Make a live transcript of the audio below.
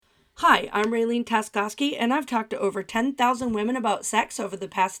Hi, I'm Raylene Taskoski, and I've talked to over 10,000 women about sex over the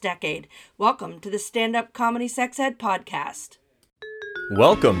past decade. Welcome to the Stand-Up Comedy Sex Ed podcast.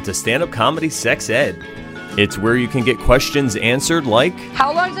 Welcome to Stand-Up Comedy Sex Ed. It's where you can get questions answered like,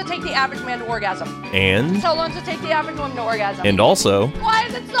 how long does it take the average man to orgasm? And how long does it take the average woman to orgasm? And also, why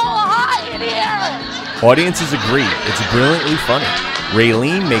is it so hot in here? Audiences agree it's brilliantly funny.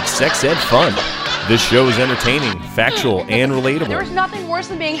 Raylene makes sex ed fun. This show is entertaining, factual, and relatable. There is nothing worse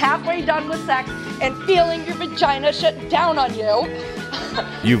than being halfway done with sex and feeling your vagina shut down on you.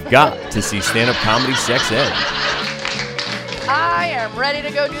 You've got to see Stand-Up Comedy Sex Ed. I am ready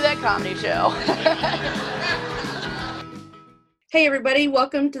to go do that comedy show. Hey everybody,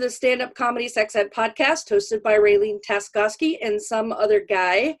 welcome to the Stand-Up Comedy Sex Ed podcast hosted by Raylene Taskoski and some other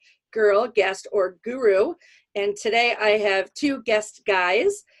guy, girl, guest, or guru. And today I have two guest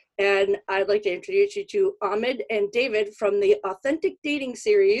guys, and I'd like to introduce you to Ahmed and David from the Authentic Dating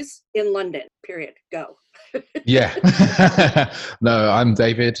series in London. Period. Go. Yeah. No, I'm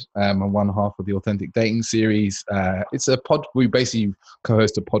David. I'm one half of the Authentic Dating series. It's a pod. We basically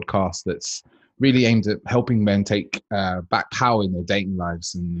co-host a podcast that's really aimed at helping men take back power in their dating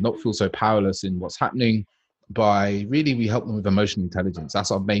lives and not feel so powerless in what's happening. By really, we help them with emotional intelligence.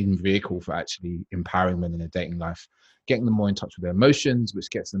 That's our main vehicle for actually empowering men in their dating life, getting them more in touch with their emotions, which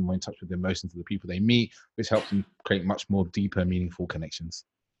gets them more in touch with the emotions of the people they meet, which helps them create much more deeper, meaningful connections.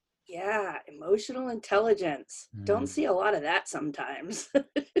 Yeah, emotional intelligence. Don't see a lot of that sometimes.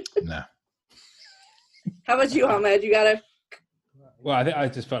 No. How about you, Ahmed? You got to... Well, I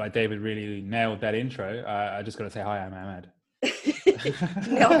just felt like David really nailed that intro. I just got to say, hi, I'm Ahmed.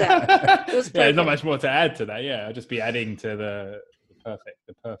 Nailed that. Yeah, there's not much more to add to that. Yeah, I'll just be adding to the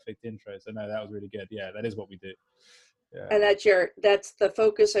perfect intro. So no, that was really good. Yeah, that is what we do. Yeah. And that's the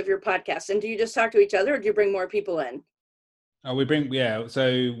focus of your podcast. And do you just talk to each other, or do you bring more people in? Oh, So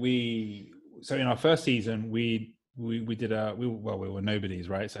in our first season, we were nobodies,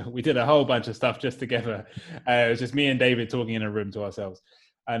 right? So we did a whole bunch of stuff just together. It was just me and David talking in a room to ourselves.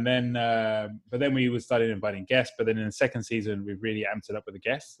 And then, but then we started inviting guests. But then in the second season, we've really amped it up with the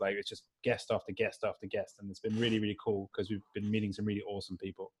guests. Like it's just guest after guest after guest, and it's been really, really cool because we've been meeting some really awesome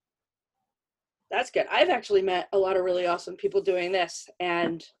people. That's good. I've actually met a lot of really awesome people doing this,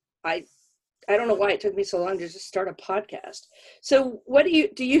 and I don't know why it took me so long to just start a podcast. So what do you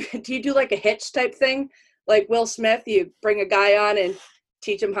do like a Hitch type thing? Like Will Smith, you bring a guy on and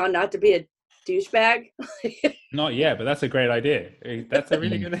teach him how not to be a douchebag? Not yet, but that's a great idea. That's a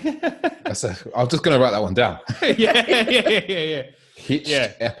really good idea. I'm just going to write that one down. Yeah. Hitch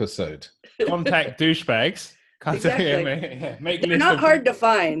episode. Contact douchebags. Exactly. Make They're not hard to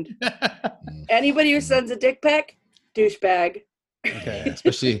find. Anybody who sends a dick pic, douchebag. Okay. Yeah,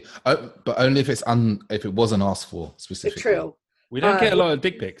 especially, but only if if it wasn't asked for specifically. True. We don't get a lot of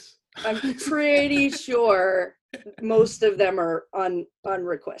dick pics. I'm pretty sure most of them are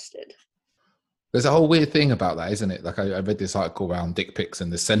unrequested. There's a whole weird thing about that, isn't it? Like I read this article around dick pics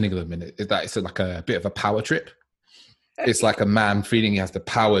and the sending of them in it. It's like a bit of a power trip. It's like a man feeling he has the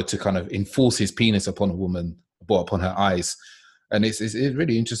power to kind of enforce his penis upon a woman or upon her eyes. And it's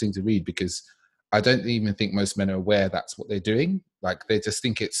really interesting to read because I don't even think most men are aware that's what they're doing. Like they just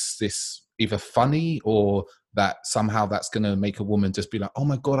think it's this either funny or that somehow that's going to make a woman just be like, oh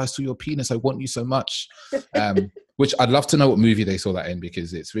my God, I saw your penis. I want you so much. Which I'd love to know what movie they saw that in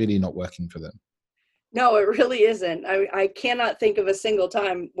because it's really not working for them. No, it really isn't. I cannot think of a single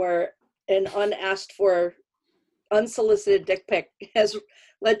time where an unasked for, unsolicited dick pic has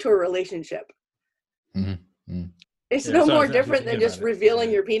led to a relationship. Mm-hmm. Mm-hmm. It's no more different than just revealing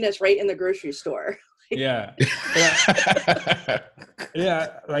your penis right in the grocery store. Yeah.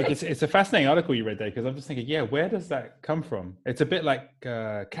 Yeah, like it's a fascinating article you read there because I'm just thinking, yeah, where does that come from? It's a bit like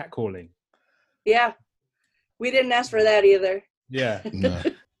catcalling. Yeah. We didn't ask for that either. Yeah. No.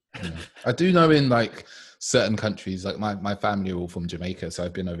 I do know in like certain countries, like my family are all from Jamaica, so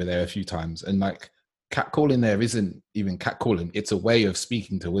I've been over there a few times, and like catcalling there isn't even catcalling; it's a way of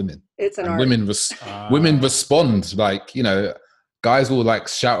speaking to women. It's an and art. Women respond like, you know, guys will like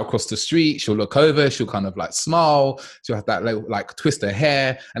shout across the street. She'll look over, she'll kind of like smile, she'll have that little, like twist her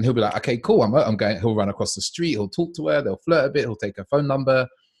hair, and he'll be like, okay, cool, I'm going. He'll run across the street, he'll talk to her, they'll flirt a bit, he'll take her phone number.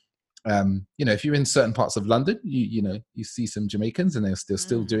 You know, if you're in certain parts of London, you see some Jamaicans and they're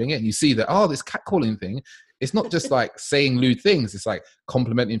still doing it, and you see that, this catcalling thing, it's not just like saying lewd things, it's like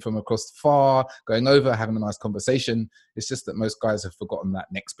complimenting from across far, going over, having a nice conversation. It's just that most guys have forgotten that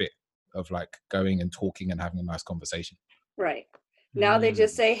next bit of like going and talking and having a nice conversation. Right. Now they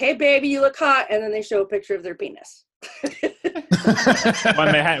just say, hey baby, you look hot, and then they show a picture of their penis.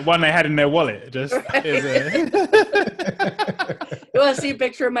 one they had in their wallet. Just Right. is You want to see a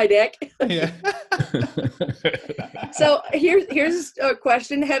picture of my dick? yeah. So here's a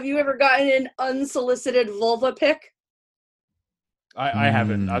question: have you ever gotten an unsolicited vulva pic? I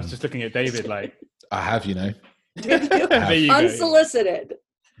haven't. I was just looking at David like. I have, you know. Did you? There you go. Unsolicited.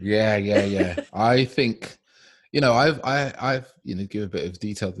 Yeah. I think, I've give a bit of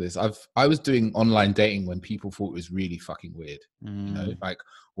detail to this. I was doing online dating when people thought it was really fucking weird, like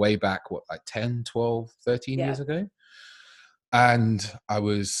way back, like 10, 12, 13 Yeah. years ago. And I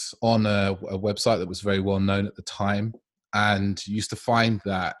was on a website that was very well known at the time, and used to find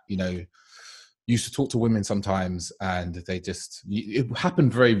that, used to talk to women sometimes, and it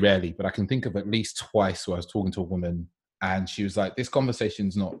happened very rarely, but I can think of at least twice where I was talking to a woman and she was like, this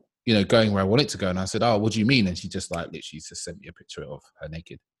conversation's not, going where I want it to go. And I said, oh, what do you mean? And she just like literally just sent me a picture of her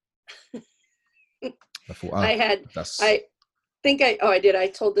naked. I thought, I did. I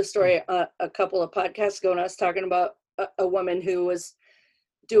told this story a couple of podcasts ago, and I was talking about a woman who was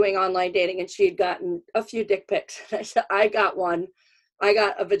doing online dating, and she had gotten a few dick pics. I said, I got one. I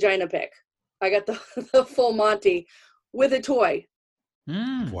got a vagina pic. I got the full Monty with a toy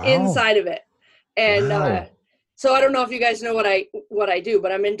inside of it. And so I don't know if you guys know what I do,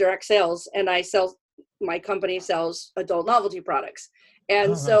 but I'm in direct sales, and my company sells adult novelty products.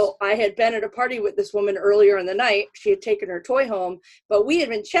 And so I had been at a party with this woman earlier in the night. She had taken her toy home, but we had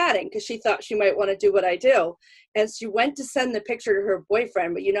been chatting because she thought she might want to do what I do. And she went to send the picture to her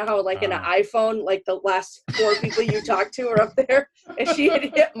boyfriend, but you know how like in an iPhone, like the last 4 people you talk to are up there, and she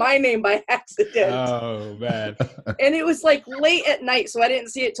had hit my name by accident. Oh man! And it was like late at night, so I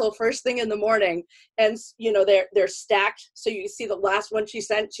didn't see it till first thing in the morning. And they're stacked, so you see the last one she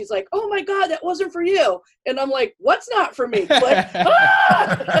sent. She's like, "Oh my God, that wasn't for you." And I'm like, "What's not for me?" Click.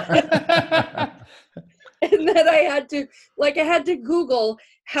 And then I had to Google,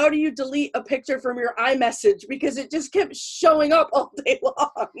 how do you delete a picture from your iMessage, because it just kept showing up all day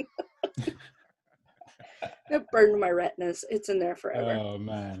long. It burned my retinas. It's in there forever. Oh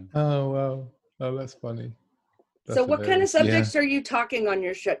man! Oh wow! Oh, that's funny. So what kind of subjects are you talking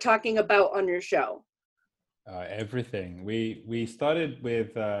about on your show? Everything. We started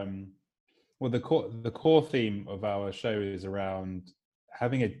with the core theme of our show is around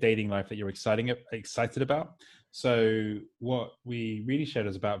having a dating life that you're excited about. So what we really shared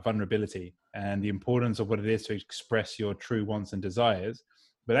is about vulnerability and the importance of what it is to express your true wants and desires,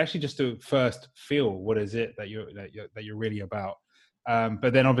 but actually just to first feel what is it that you're really about.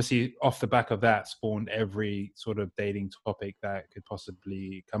 But then obviously off the back of that spawned every sort of dating topic that could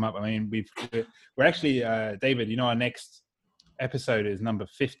possibly come up. I mean, we're actually, David, our next episode is number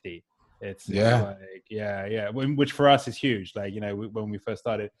 50. It's like, which for us is huge. Like, when we first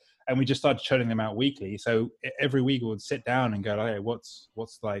started, and we just started churning them out weekly. So every week we would sit down and go, okay, what's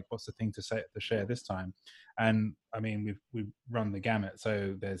the thing to share this time? And I mean, we've run the gamut.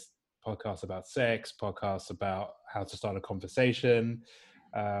 So there's podcasts about sex, podcasts about how to start a conversation,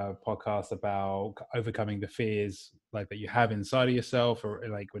 podcasts about overcoming the fears like that you have inside of yourself, or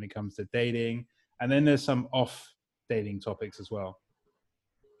like when it comes to dating. And then there's some off dating topics as well.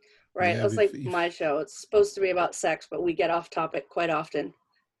 Right. It's like my show. It's supposed to be about sex, but we get off topic quite often.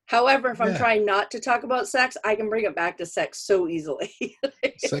 However, if I'm trying not to talk about sex, I can bring it back to sex so easily.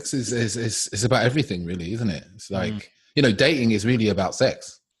 Sex is about everything, really, isn't it? It's like, dating is really about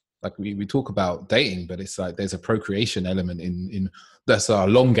sex. Like we talk about dating, but it's like there's a procreation element in that's a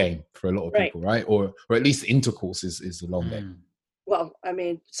long game for a lot of people, right? Or at least intercourse is a long game. Well, I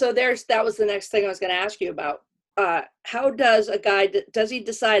mean, so that was the next thing I was going to ask you about. How does a guy, does he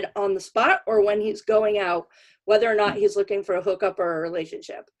decide on the spot or when he's going out whether or not he's looking for a hookup or a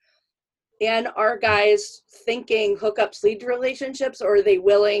relationship? And are guys thinking hookups lead to relationships, or are they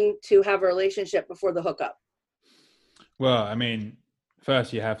willing to have a relationship before the hookup? Well, I mean,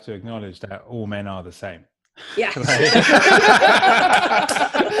 first you have to acknowledge that all men are the same. Yeah.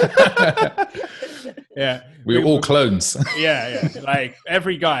 Yeah. We're all clones. Yeah. Like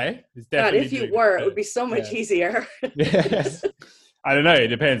every guy is definitely. God, if you were, it would be so much easier. Yes. I don't know. It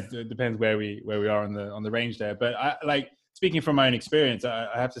depends. It depends where we are on the range there. But speaking from my own experience, I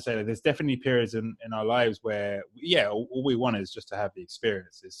have to say that there's definitely periods in our lives where, all we want is just to have the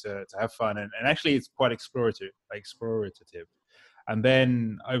experience, is to have fun, and actually it's quite explorative. And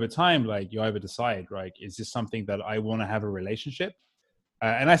then over time, like you either decide, right, is this something that I want to have a relationship?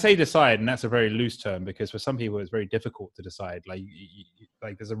 And I say decide, and that's a very loose term because for some people it's very difficult to decide. Like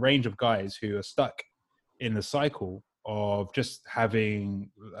there's a range of guys who are stuck in the cycle of just having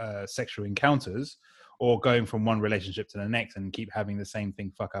sexual encounters or going from one relationship to the next and keep having the same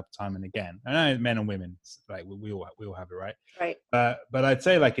thing fuck up time and again. I know men and women, like we all have it, right? Right. But I'd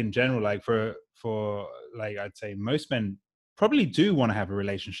say, like, in general, like for like, I'd say most men probably do want to have a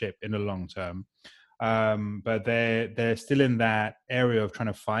relationship in the long term, but they're still in that area of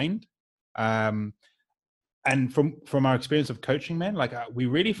trying to find. And from our experience of coaching men, like, we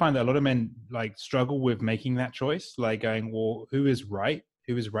really find that a lot of men like struggle with making that choice, like going, well, who is right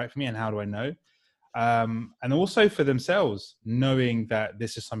for me, and how do I know? And also for themselves, knowing that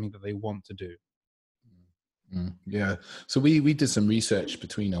this is something that they want to do. Yeah. So we did some research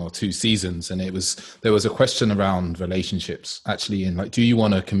between our 2 seasons, and there was a question around relationships, actually, in like, do you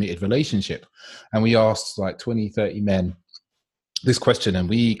want a committed relationship? And we asked like 20, 30 men this question, and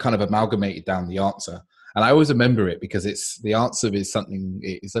we kind of amalgamated down the answer. And I always remember it because the answer is something,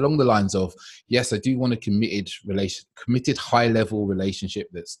 it's along the lines of, yes, I do want a committed high level relationship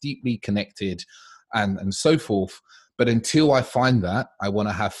that's deeply connected and so forth. But until I find that, I want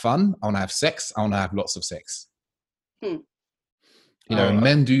to have fun. I want to have sex. I want to have lots of sex. You know, and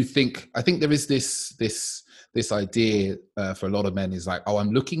men do think, I think there is this idea for a lot of men is like, oh,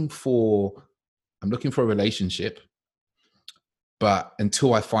 I'm looking for a relationship. But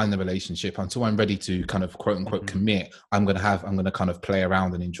until I find the relationship, until I'm ready to kind of quote unquote commit, I'm going to kind of play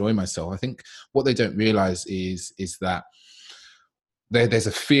around and enjoy myself. I think what they don't realize is that there's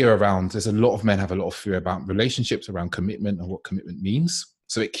a fear around, there's a lot of men have a lot of fear about relationships, around commitment and what commitment means.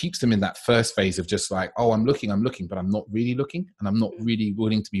 So it keeps them in that first phase of just like, oh, I'm looking, but I'm not really looking, and I'm not really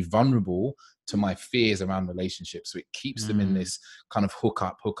willing to be vulnerable to my fears around relationships. So it keeps them in this kind of hook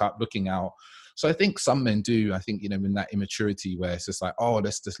up, looking out. So I think some men do, I think, you know, in that immaturity where it's just like, oh,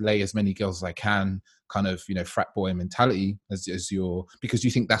 let's just lay as many girls as I can, kind of, you know, frat boy mentality because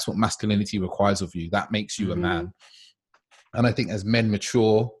you think that's what masculinity requires of you. That makes you a man. And I think as men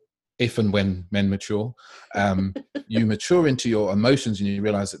mature, if and when men mature, you mature into your emotions and you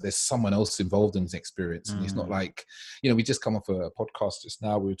realize that there's someone else involved in this experience. And it's not like, you know, we just come off a podcast just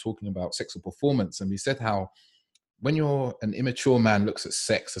now, we were talking about sexual performance, and we said how when you're an immature man looks at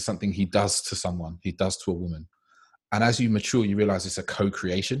sex as something he does to someone, he does to a woman. And as you mature, you realize it's a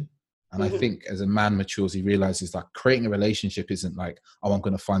co-creation. And I think as a man matures, he realizes that creating a relationship isn't like, oh, I'm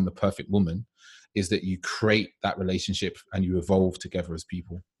going to find the perfect woman, is that you create that relationship and you evolve together as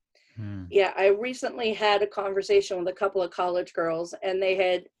people. Yeah, I recently had a conversation with a couple of college girls, and they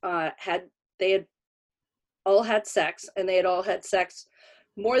had all had sex, and they had all had sex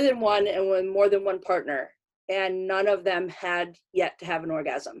more than one and with more than one partner, and none of them had yet to have an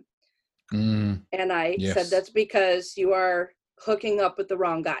orgasm. And I said, that's because you are hooking up with the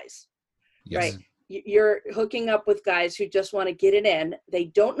wrong guys, right? You're hooking up with guys who just want to get it in. They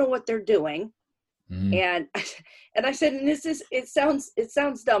don't know what they're doing. And I said, and it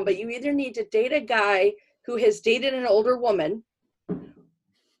sounds dumb, but you either need to date a guy who has dated an older woman,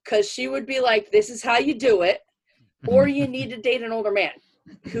 because she would be like, this is how you do it, or you need to date an older man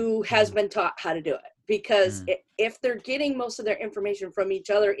who has been taught how to do it. Because if they're getting most of their information from each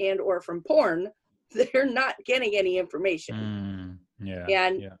other and or from porn, they're not getting any information.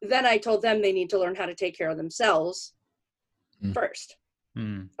 Then I told them they need to learn how to take care of themselves first.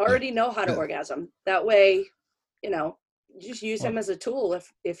 Already know how to orgasm. That way, you know, just use him as a tool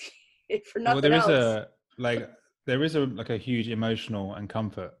if for nothing else. There is a huge emotional and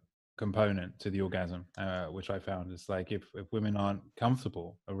comfort component to the orgasm, which I found is like, if women aren't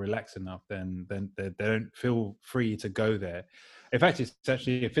comfortable or relaxed enough, then they don't feel free to go there. In fact, it's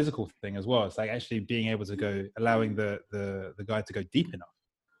actually a physical thing as well. It's like actually being able to go, allowing the guy to go deep enough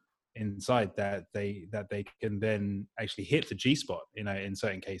inside that they can then actually hit the G-spot, you know, in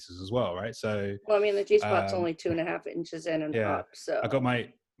certain cases as well, right? So well, I mean, the G-spot's only 2.5 inches in and up, so I got my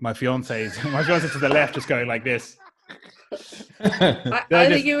fiance to the left just going like this. I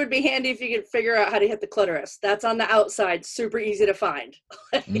think it would be handy if you could figure out how to hit the clitoris. That's on the outside, super easy to find.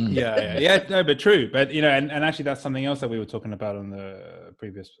 No, but true. But you know, and actually that's something else that we were talking about on the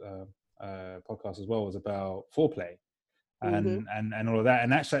previous podcast as well, was about foreplay. And all of that,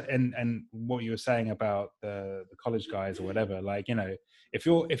 and actually, and what you were saying about the college guys or whatever, like, you know, if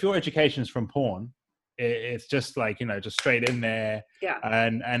your education is from porn, it's just like, you know, just straight in there,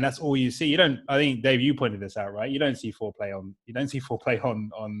 and that's all you see. You don't, I think, Dave, you pointed this out, right? You don't see foreplay on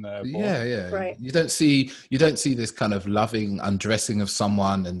porn. Right. You don't see this kind of loving undressing of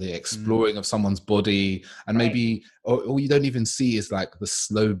someone and the exploring of someone's body, and maybe or you don't even see is like the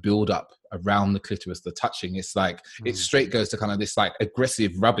slow build up around the clitoris, the touching. It's like it straight goes to kind of this like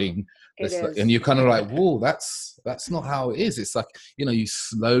aggressive rubbing, and you're kind of like, whoa, that's not how it is. It's like, you know, you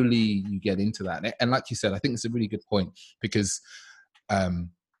slowly get into that, and like you said, I think it's a really good point, because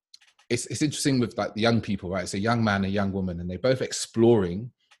it's interesting with like the young people, right? It's a young man, a young woman, and they're both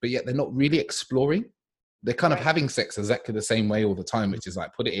exploring, but yet they're not really exploring. They're kind of Right. having sex exactly the same way all the time, which is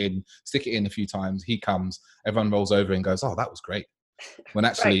like put it in, stick it in a few times. He comes, everyone rolls over and goes, "Oh, that was great," when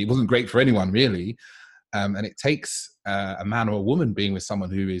actually Right. it wasn't great for anyone really. And it takes a man or a woman being with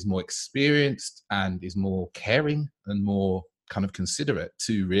someone who is more experienced and is more caring and more kind of considerate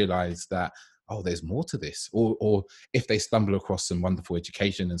to realize that, oh, there's more to this. Or if they stumble across some wonderful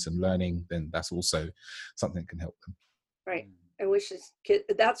education and some learning, then that's also something that can help them. Right. I wish this kid,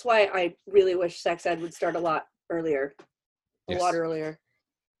 that's why I really wish sex ed would start a lot earlier, a lot Yes. earlier.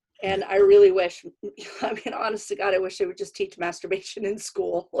 And I really wish, I mean, honest to God, I wish they would just teach masturbation in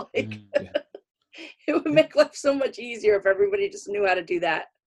school. Like, Yeah. it would make life so much easier if everybody just knew how to do that.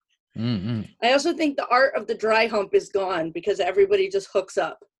 Mm-hmm. I also think the art of the dry hump is gone because everybody just hooks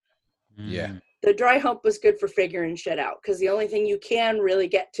up. Yeah. The dry hump was good for figuring shit out because the only thing you can really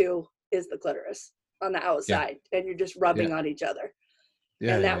get to is the clitoris on the outside, and you're just rubbing on each other.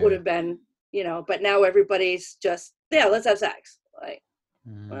 Yeah. And that would have been, you know, but now everybody's just, yeah, let's have sex. Like,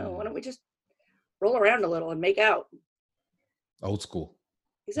 well, why don't we just roll around a little and make out? Old school.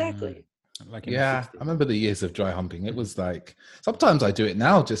 Exactly. Like in Yeah, the 60s. I remember the years of dry humping. It was like, sometimes I do it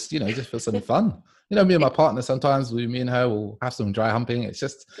now, just, you know, just for some fun. You know, me and my partner, sometimes me and her will have some dry humping. It's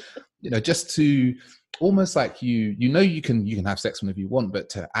just, you know, just to almost like you know, you can have sex whenever you want, but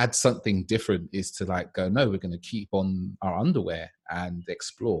to add something different is to like go, no, we're going to keep on our underwear and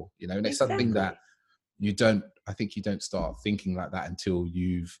explore, you know, and it's something that I think you don't start thinking like that until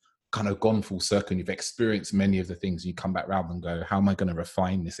you've kind of gone full circle and you've experienced many of the things. You come back around and go, how am I going to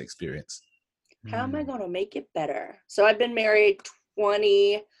refine this experience? How am I going to make it better? So I've been married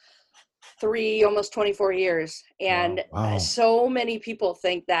 23, almost 24 years. And Wow. so many people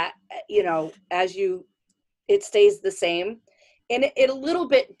think that, you know, it stays the same. And it a little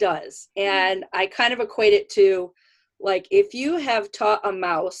bit does. And I kind of equate it to, like, if you have taught a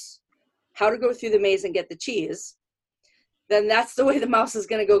mouse how to go through the maze and get the cheese, then that's the way the mouse is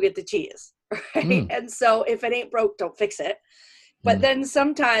going to go get the cheese. Right. And so if it ain't broke, don't fix it. But then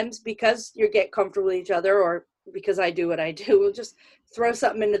sometimes because you get comfortable with each other, or because I do what I do, we'll just throw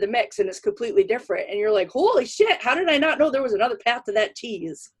something into the mix and it's completely different. And you're like, holy shit, how did I not know there was another path to that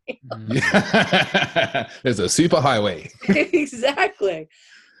cheese? Yeah. There's a super highway. Exactly.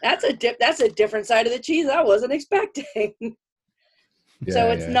 That's a different side of the cheese I wasn't expecting.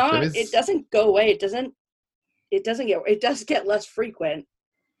 So it's not, it doesn't go away. It does get less frequent.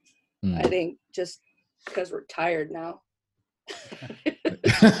 I think just because we're tired now.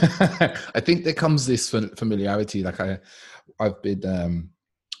 I think there comes this familiarity. Like I've been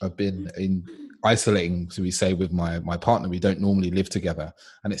in isolating, so we say, with my partner. We don't normally live together,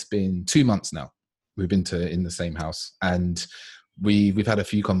 and it's been 2 months now. We've been in the same house, and we've had a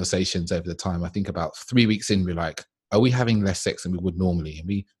few conversations over the time. I think about 3 weeks in, we're like, are we having less sex than we would normally? And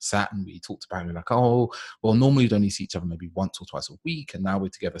we sat and we talked about it. We're like, oh, well, normally we'd only see each other maybe once or twice a week. And now we're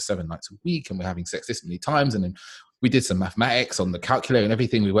together 7 nights a week and we're having sex this many times. And then we did some mathematics on the calculator and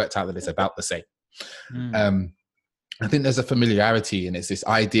everything. We worked out that it's about the same. I think there's a familiarity, and it's this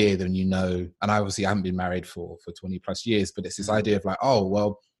idea that, you know, and I obviously haven't been married for 20 plus years, but it's this idea of like, oh,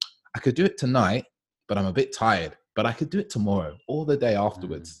 well, I could do it tonight, but I'm a bit tired, but I could do it tomorrow or the day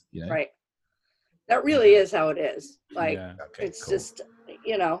afterwards, you know? Right. That really is how it is. Like, it's cool. just,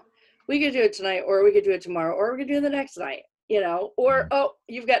 you know, we could do it tonight, or we could do it tomorrow, or we could do it the next night, you know, or, oh,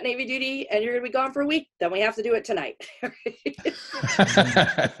 you've got Navy duty and you're going to be gone for a week. Then we have to do it tonight. Then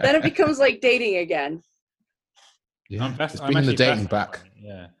it becomes like dating again. Yeah, it's bringing the dating back.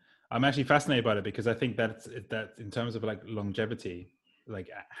 Yeah. I'm actually fascinated by it because I think that in terms of like longevity, like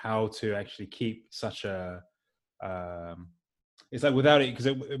how to actually keep such a, it's like without it, because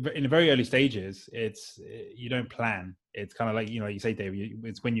in the very early stages, you don't plan. It's kind of like, you know, you say, David,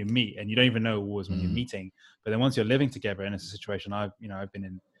 it's when you meet and you don't even know always when you're meeting. But then once you're living together, and it's a situation I've been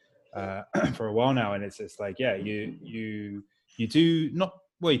in for a while now, and it's like, yeah, you do not,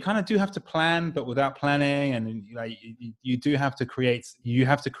 well, you kind of do have to plan, but without planning, and like you do have to create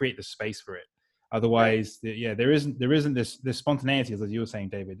the space for it. Otherwise, there isn't this spontaneity, as you were saying,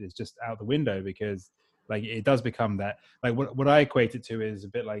 David, is just out the window, because like it does become that, like what I equate it to is a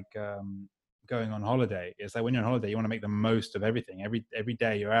bit like going on holiday. It's like when you're on holiday, you want to make the most of everything. Every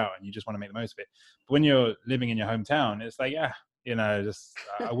day you're out and you just want to make the most of it. But when you're living in your hometown, it's like, yeah, you know, just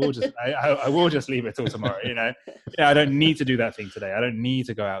I will just leave it till tomorrow. You know, yeah, I don't need to do that thing today. I don't need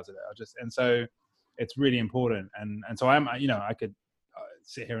to go out today. And so it's really important. And so I could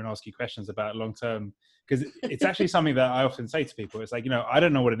sit here and ask you questions about long term, because it's actually something that I often say to people. It's like, you know, I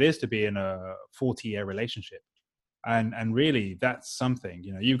don't know what it is to be in a 40-year relationship. And really, that's something.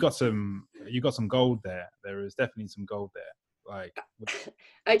 You know, you've got some gold there. There is definitely some gold there. Like,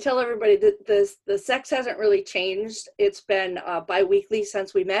 I tell everybody that the sex hasn't really changed. It's been bi-weekly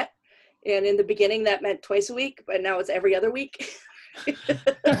since we met, and in the beginning that meant twice a week, but now it's every other week.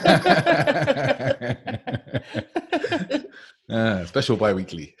 Special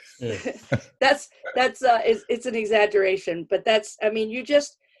bi-weekly. yeah. That's it's an exaggeration, but that's, I mean, you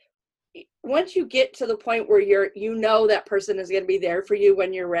just, once you get to the point where you know that person is going to be there for you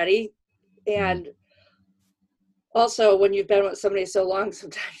when you're ready, and also when you've been with somebody so long,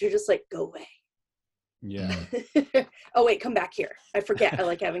 sometimes you're just like, go away. Yeah. Oh wait, come back here. I forget I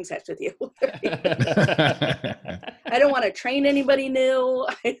like having sex with you. I don't want to train anybody new.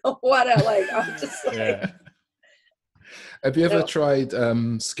 I don't want to, like, I'm just like. Yeah. Have you ever tried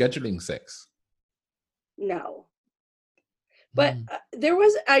scheduling sex? No. But there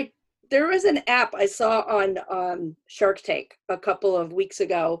was an app I saw on Shark Tank a couple of weeks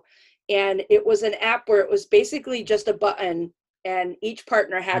ago, and it was an app where it was basically just a button, and each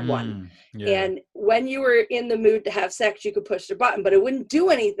partner had one. Yeah. And when you were in the mood to have sex, you could push the button, but it wouldn't do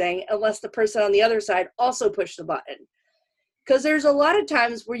anything unless the person on the other side also pushed the button. Because there's a lot of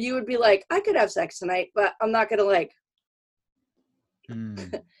times where you would be like, I could have sex tonight, but I'm not gonna like.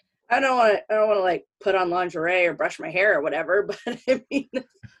 I don't want to like put on lingerie or brush my hair or whatever. But I mean, if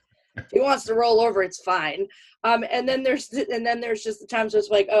he wants to roll over, it's fine. And then there's just the times where it's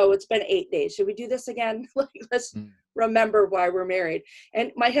like, oh, it's been 8 days. Should we do this again? Like, let's remember why we're married.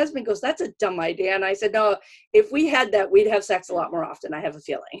 And my husband goes, that's a dumb idea. And I said, no, if we had that, we'd have sex a lot more often. I have a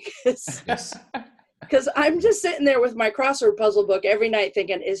feeling. Yes. Because I'm just sitting there with my crossword puzzle book every night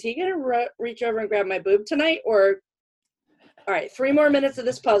thinking, is he going to reach over and grab my boob tonight? Or, all right, 3 more minutes of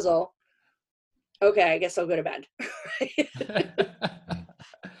this puzzle. Okay, I guess I'll go to bed.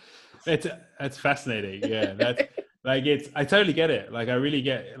 It's fascinating. Yeah, that's like, I totally get it. Like, I really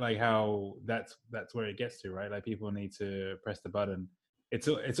get like how that's where it gets to, right? Like, people need to press the button. It's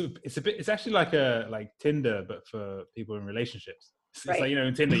it's actually like Tinder, but for people in relationships. It's Right. like, you know,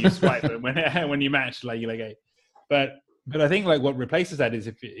 in Tinder you swipe, and when you match, like, you're like, hey. But I think like what replaces that is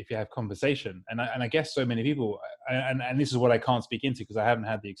if you have conversation, and I guess so many people, and this is what I can't speak into because I haven't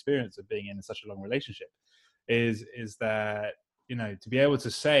had the experience of being in such a long relationship, is that, you know, to be able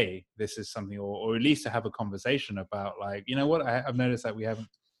to say this is something, or at least to have a conversation about, like, you know what, I've noticed that we haven't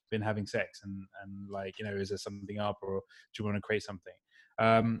been having sex, and like, you know, is there something up, or do you want to create something?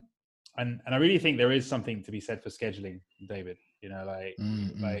 And I really think there is something to be said for scheduling, David. You know, like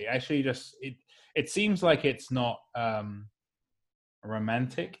actually just it seems like it's not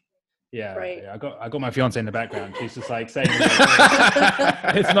romantic. Yeah, Right. yeah, I got my fiance in the background. She's just like saying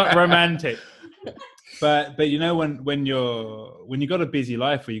it's not romantic. But you know, when you got a busy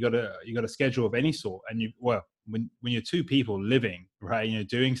life, or you got a schedule of any sort, and when you're two people living, right, you know,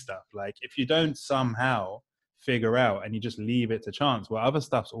 doing stuff, like, if you don't somehow figure out and you just leave it to chance, well, other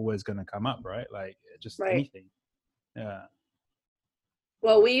stuff's always going to come up, right? Like, just Right. anything. Yeah.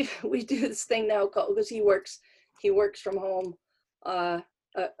 Well, we do this thing now because he works from home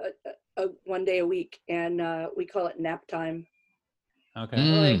one day a week, and we call it nap time.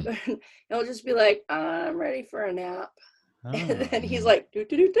 Okay. Like, he'll just be like, I'm ready for a nap. And then he's Oh. like, do,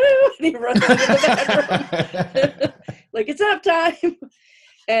 do, do, do, and he runs into the bedroom. Like, it's nap time.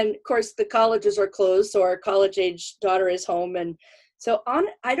 And of course the colleges are closed, so our college age daughter is home. And so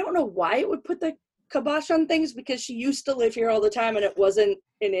I don't know why it would put the kibosh on things, because she used to live here all the time and it wasn't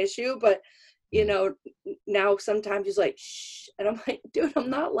an issue. But, you know, now sometimes he's like, shh. And I'm like, dude, I'm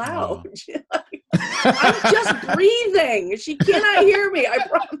not loud. I'm just breathing. She cannot hear me. I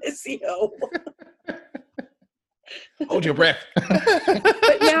promise you. Hold your breath.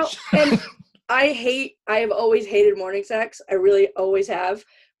 But now, and I have always hated morning sex. I really always have.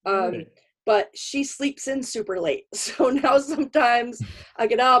 Really? But she sleeps in super late. So now sometimes I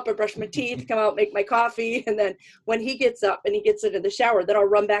get up, I brush my teeth, come out, make my coffee. And then when he gets up and he gets into the shower, then I'll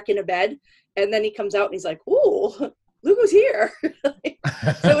run back into bed. And then he comes out and he's like, ooh, look who's here.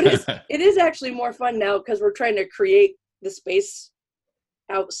 So it is actually more fun now, because we're trying to create the space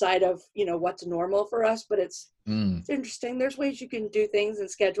outside of, you know, what's normal for us. But it's interesting. There's ways you can do things and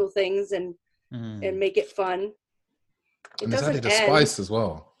schedule things and make it fun. And there's added a spice as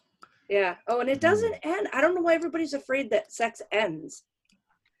well. Yeah. Oh, and it doesn't end. I don't know why everybody's afraid that sex ends.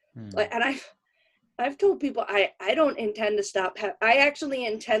 Like, and I've told people I don't intend to stop. I actually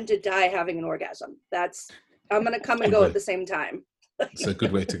intend to die having an orgasm. I'm going to come and go at the same time. It's a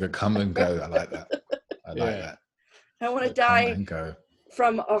good way to go. Come and go. I like that. I like that. I want to die and go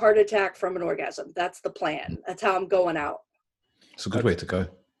from a heart attack from an orgasm. That's the plan. That's how I'm going out. It's a good way to go.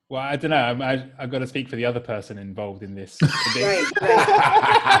 Well, I don't know. I've got to speak for the other person involved in this. Right.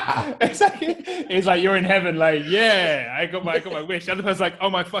 It's like you're in heaven, like, yeah, I got my wish. The other person's like, oh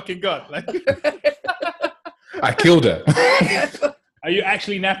my fucking God. Like, I killed her. are you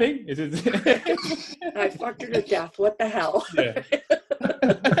actually napping? Is it? I fucked her to death. What the hell? Yeah.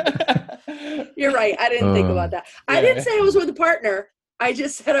 You're right. I didn't think about that. I didn't say I was with a partner. I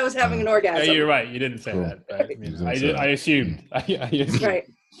just said I was having an orgasm. Yeah, you're right. You didn't say that. But, I assumed. I assumed. Right.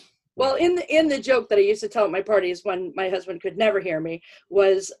 Well, in the joke that I used to tell at my parties when my husband could never hear me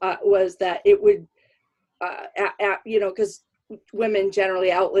was that it would, because women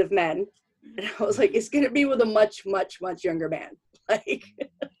generally outlive men, and I was like, it's going to be with a much, much, much younger man. Like,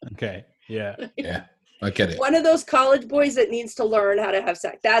 okay, yeah, I get it. One of those college boys that needs to learn how to have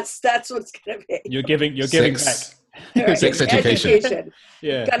sex. That's what it's going to be. You're giving back. Right. Sex education.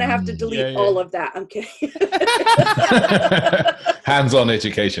 Yeah. Gonna have to delete all of that. I'm kidding. Hands-on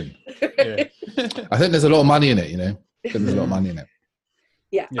education. Yeah. I think there's a lot of money in it, I think there's a lot of money in it.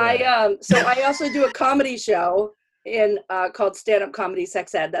 Yeah. I also do a comedy show called Stand Up Comedy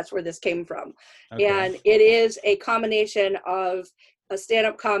Sex Ed. That's where this came from. Okay. And it is a combination of a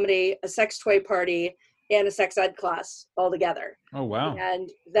stand-up comedy, a sex toy party, and a sex ed class all together. Oh, wow. And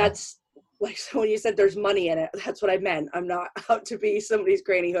that's like, so when you said there's money in it, that's what I meant. I'm not out to be somebody's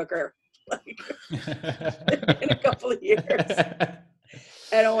granny hooker like in a couple of years.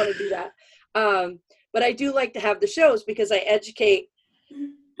 I don't want to do that. But I do like to have the shows because I educate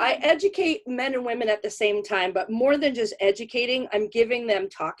men and women at the same time, but more than just educating, I'm giving them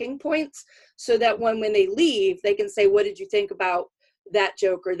talking points so that when they leave, they can say, what did you think about that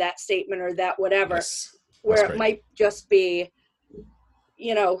joke or that statement or that whatever, Yes, where it might just be,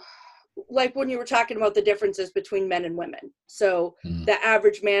 like when you were talking about the differences between men and women. So the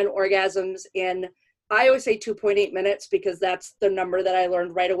average man orgasms in, I always say 2.8 minutes because that's the number that I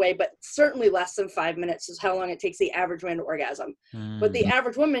learned right away, but certainly less than 5 minutes is how long it takes the average man to orgasm. But the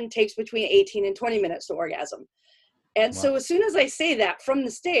average woman takes between 18 and 20 minutes to orgasm. And so as soon as I say that from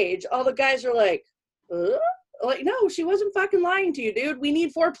the stage, all the guys are like, no, she wasn't fucking lying to you, dude. We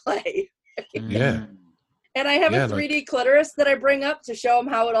need foreplay. Yeah. And I have a 3D clitoris that I bring up to show them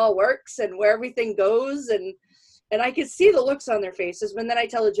how it all works and where everything goes. And I can see the looks on their faces. And then I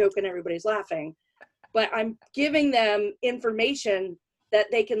tell a joke and everybody's laughing. But I'm giving them information that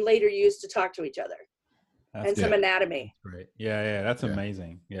they can later use to talk to each other. That's some anatomy. Great. Yeah. That's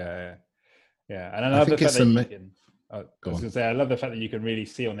amazing. Yeah. And I love the fact that you can, I was going to say, I love the fact that you can really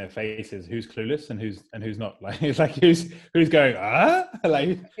see on their faces who's clueless and who's not. Like, it's like who's going,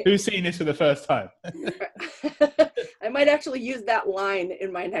 like who's seeing this for the first time. I might actually use that line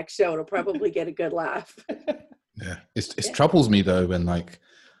in my next show. It'll probably get a good laugh. Yeah, it troubles me though when like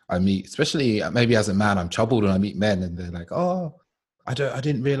I meet, especially maybe as a man, I'm troubled when I meet men and they're like, oh, I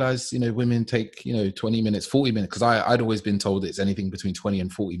didn't realize, women take, 20 minutes, 40 minutes. Cause I'd always been told it's anything between 20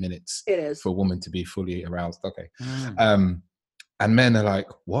 and 40 minutes it is for a woman to be fully aroused. Okay. And men are like,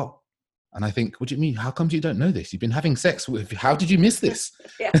 what? And I think, what do you mean? How come you don't know this? You've been having sex with, how did you miss this?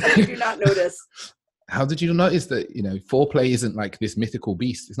 Yeah. How did you not notice? How did you notice that, foreplay isn't like this mythical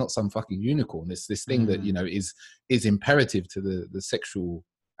beast. It's not some fucking unicorn. It's this thing that, is imperative to the sexual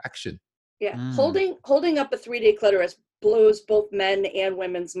action. Yeah. Holding up a 3D clitoris blows both men and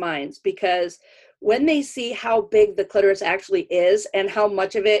women's minds because when they see how big the clitoris actually is and how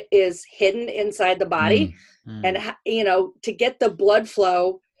much of it is hidden inside the body and, to get the blood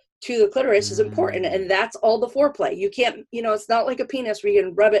flow to the clitoris is important. And that's all the foreplay. You can't, it's not like a penis where you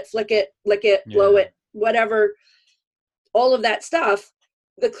can rub it, flick it, lick it, blow it, whatever, all of that stuff.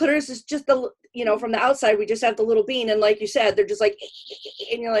 The clitoris is just from the outside, we just have the little bean. And like you said, they're just like,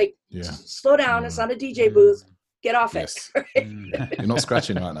 and you're like, slow down. It's not a DJ booth. Get off it. You're not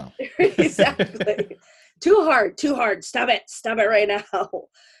scratching right now. Exactly. Too hard. Stop it right now.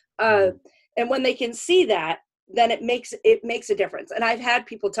 And when they can see that, then it makes a difference. And I've had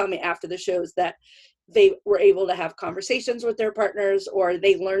people tell me after the shows that they were able to have conversations with their partners or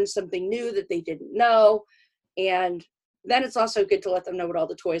they learned something new that they didn't know. And then it's also good to let them know what all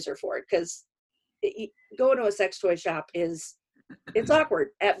the toys are for, because going to a sex toy shop it's awkward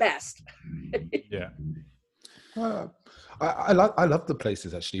at best. Yeah. I love the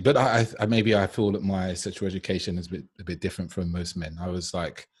places actually, but I maybe I feel that my sexual education is a bit different from most men. I was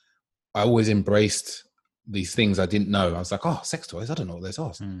like, I always embraced these things I didn't know. I was like, oh, sex toys, I don't know what those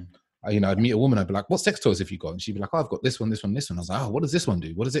are. I'd meet a woman, I'd be like, what sex toys have you got? And she'd be like, oh, I've got this one. I was like, oh, what does this one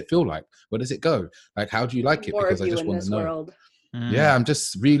do? What does it feel like? Where does it go? Like, how do you like it? More because of I you just in want this to know. world. Yeah, I'm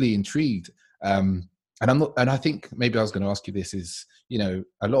just really intrigued. And and I think maybe I was going to ask you this is, you know,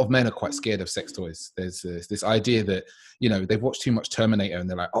 a lot of men are quite scared of sex toys. There's this idea that, you know, they've watched too much Terminator and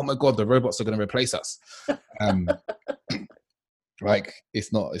they're like, oh my God, the robots are going to replace us. Like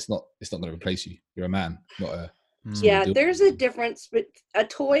it's not going to replace you. You're a man, not a. Yeah, there's a difference, but a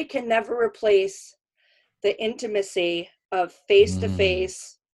toy can never replace the intimacy of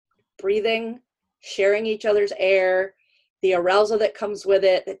face-to-face breathing, sharing each other's air, the arousal that comes with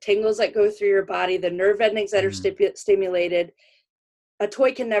it, the tingles that go through your body, the nerve endings that are stimulated. A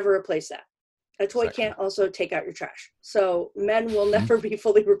toy can never replace that. A toy can't also take out your trash. So men will never be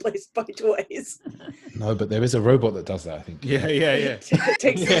fully replaced by toys. No, but there is a robot that does that, I think. Yeah.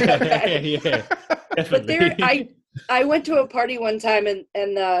 Takes Yeah. But I went to a party one time and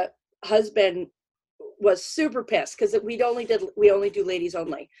the husband was super pissed because we only do ladies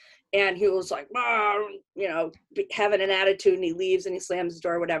only. And he was like, you know, having an attitude, and he leaves and he slams his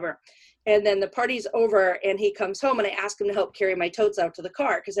door, whatever. And then the party's over and he comes home and I ask him to help carry my totes out to the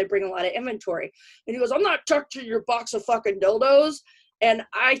car because I bring a lot of inventory. And he goes, I'm not touching your box of fucking dildos. And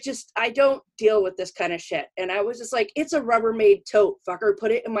I don't deal with this kind of shit. And I was just like, it's a Rubbermaid tote, fucker.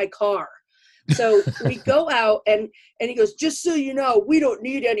 Put it in my car. So we go out and he goes, just so you know, we don't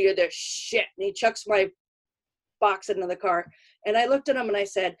need any of this shit. And he chucks my box into the car. And I looked at him and I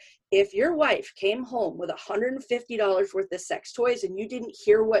said, if your wife came home with $150 worth of sex toys and you didn't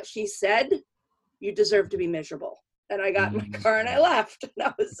hear what she said, you deserve to be miserable. And I got in my car and I left. And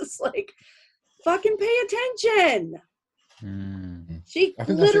I was just like, fucking pay attention. She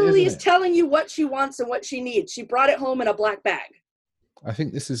literally is telling you what she wants and what she needs. She brought it home in a black bag. I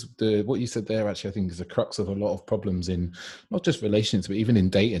think this is what you said there, actually, I think is the crux of a lot of problems in not just relations, but even in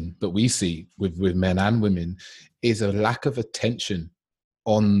dating that we see with men and women is a lack of attention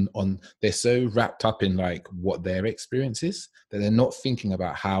on they're so wrapped up in like what their experience is that they're not thinking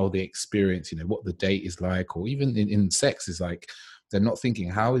about how they experience, you know, what the date is like, or even in sex is like, they're not thinking,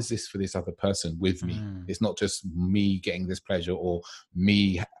 how is this for this other person with me? It's not just me getting this pleasure or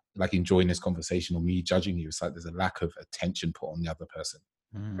me like enjoying this conversation or me judging you. It's like there's a lack of attention put on the other person.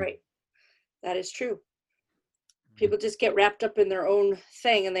 Right. That is true. People just get wrapped up in their own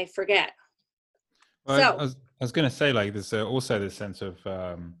thing and they forget. Well, I was going to say, like, there's also this sense of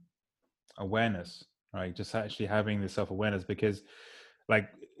awareness, right? Just actually having this self-awareness, because, like,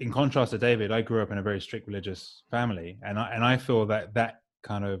 in contrast to David, I grew up in a very strict religious family, and I feel that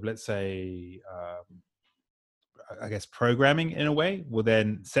kind of, let's say, I guess, programming in a way will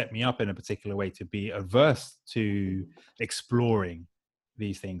then set me up in a particular way to be averse to exploring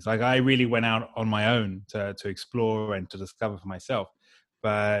these things. Like, I really went out on my own to explore and to discover for myself,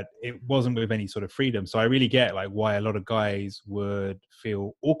 but it wasn't with any sort of freedom. So I really get like why a lot of guys would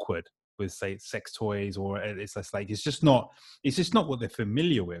feel awkward with, say, sex toys, or it's just like it's just not what they're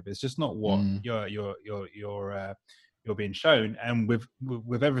familiar with. It's just not what you're being shown. And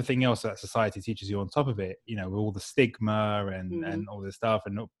with everything else that society teaches you on top of it, you know, with all the stigma and all this stuff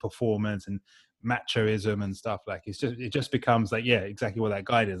and performance and machoism and stuff, like it just becomes like, yeah, exactly what that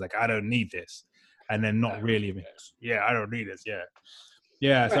guy is like, I don't need this, and then not really, I don't need this,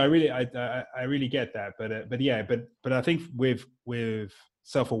 right. So I really get that, but I think with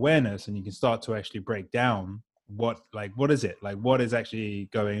self-awareness, and you can start to actually break down what is it, like what is actually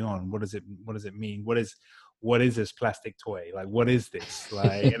going on, what does it mean, what is this plastic toy, like what is this,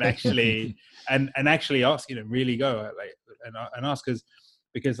 like, and actually and actually ask, you know, really go like and ask,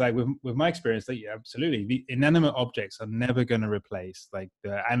 because like with my experience, like, yeah, absolutely, the inanimate objects are never going to replace like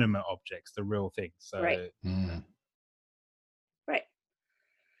the animate objects, the real things. So right.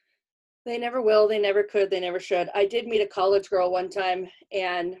 They never will, they never could, they never should. I did meet a college girl one time,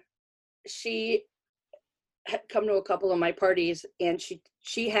 and she had come to a couple of my parties, and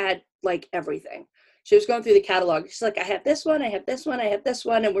she had like everything. She was going through the catalog. She's like, I have this one, I have this one, I have this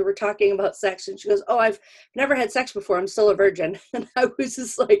one. And we were talking about sex. And she goes, oh, I've never had sex before. I'm still a virgin. And I was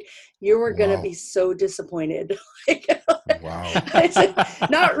just like, you were going to be so disappointed. Wow. I said,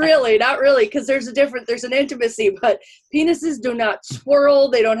 not really. Because there's an intimacy, but penises do not swirl.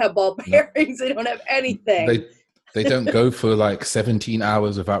 They don't have ball bearings. They don't have anything. They don't go for like 17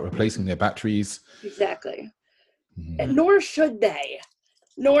 hours without replacing their batteries. Exactly. And nor should they.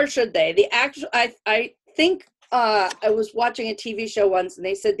 I think I was watching a TV show once, and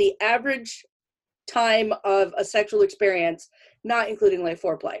they said the average time of a sexual experience, not including like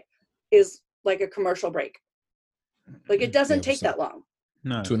foreplay, is like a commercial break. Like, it doesn't take that long.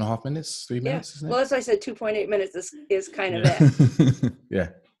 No. 2.5 minutes, 3 minutes, isn't it? Well, that's why I said 2.8 minutes is kind of it. Yeah.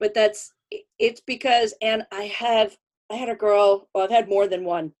 But it's because, and I had a girl, well, I've had more than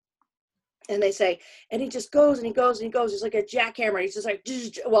one. And they say, and he just goes and he goes and he goes. He's like a jackhammer. He's just like,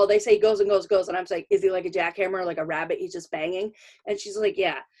 well, they say he goes and goes and goes. And I'm like, is he like a jackhammer, like a rabbit? He's just banging. And she's like,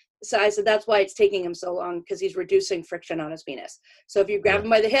 yeah. So I said, that's why it's taking him so long, because he's reducing friction on his penis. So if you grab him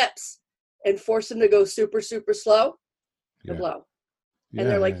by the hips and force him to go super, super slow, he'll blow. And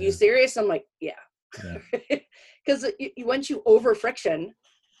they're like, you serious? I'm like, yeah. Because once you over friction,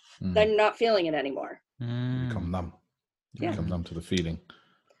 then you're not feeling it anymore. You become numb. You become numb to the feeling.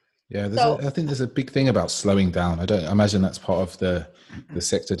 Yeah, So, I think there's a big thing about slowing down. I imagine that's part of the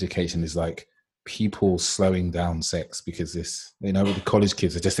sex education, is like people slowing down sex, because this, with the college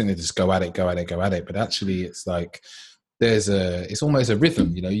kids, I just think they just go at it. But actually it's like, it's almost a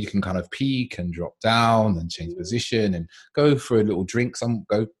rhythm, you can kind of peak and drop down and change position and go for a little drink,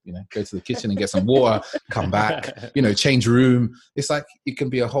 go to the kitchen and get some water, come back, change room. It's like, it can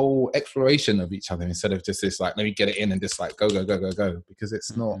be a whole exploration of each other, instead of just this, like, let me get it in and just like go, because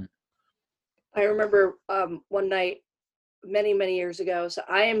it's not. I remember one night many, many years ago. So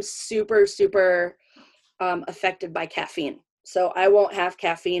I am super, super affected by caffeine. So I won't have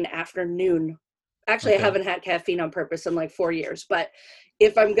caffeine after noon. Actually, I haven't had caffeine on purpose in like 4 years. But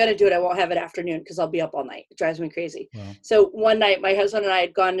if I'm going to do it, I won't have it afternoon, because I'll be up all night. It drives me crazy. Wow. So one night, my husband and I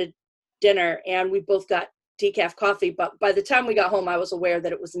had gone to dinner, and we both got decaf coffee. But by the time we got home, I was aware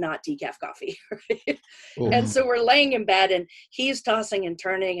that it was not decaf coffee. Right? And so we're laying in bed, and he's tossing and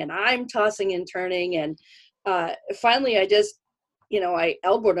turning, and I'm tossing and turning. And finally, I just, I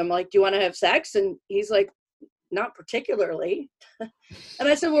elbowed him, like, do you want to have sex? And he's like, not particularly. And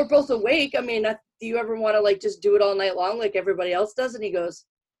I said, we're both awake. I mean, do you ever want to like just do it all night long like everybody else does? And he goes,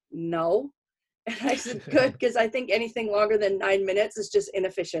 no. And I said, good, because I think anything longer than 9 minutes is just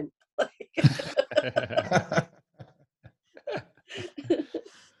inefficient.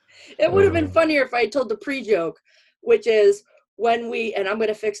 It would have been funnier if I told the pre-joke, which is when and I'm going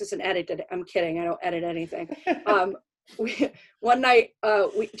to fix this and edit it. I'm kidding. I don't edit anything. One night,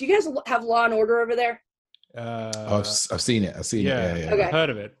 do you guys have Law and Order over there? I've seen it. Yeah. Okay. I've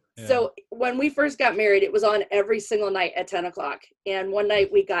heard of it. Yeah. So when we first got married, it was on every single night at 10 o'clock. And one night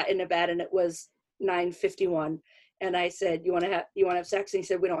we got into bed and it was 9:51. And I said, you want to have sex? And he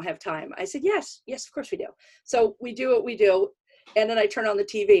said, we don't have time. I said, yes, of course we do. So we do what we do. And then I turn on the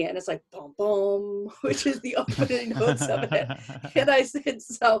TV and it's like, boom, boom, which is the opening notes of it. And I said,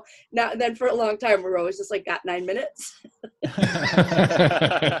 so now, and then for a long time, we were always just like, got 9 minutes.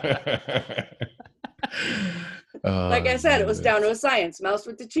 Like I said, it was down to a science. Mouse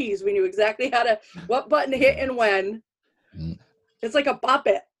with the cheese. We knew exactly what button to hit and when. It's like a bop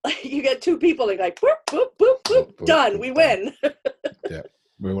it. You get two people, they're like, boop, boop, boop, boop, boop, done. We win. Yeah,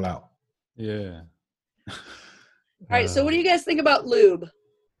 we're all out. Yeah. All right. So what do you guys think about lube?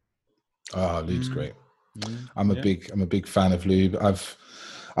 Lube's great. I'm a big fan of lube. I've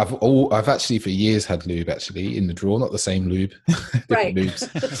actually for years had lube actually in the drawer, not the same lube, different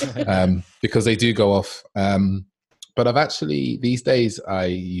lubes, because they do go off. But I've actually, these days I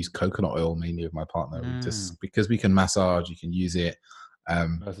use coconut oil mainly with my partner, just because we can massage, you can use it.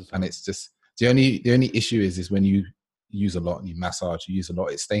 And it's just, the only issue is when you use a lot and you use a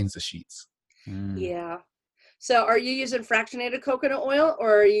lot, it stains the sheets. Yeah. So are you using fractionated coconut oil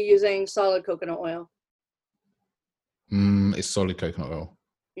or are you using solid coconut oil? It's solid coconut oil.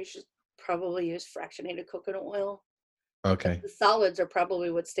 You should probably use fractionated coconut oil. Okay. The solids are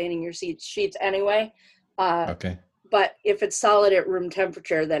probably what's staining your sheets anyway. Okay. But if it's solid at room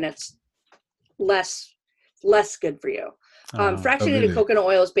temperature, then it's less good for you. Fractionated coconut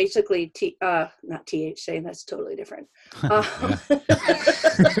oil is basically not THC. That's totally different.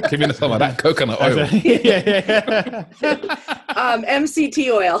 Give me some of that coconut oil.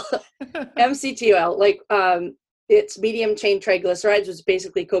 MCT oil. MCT oil, like it's medium chain triglycerides, which is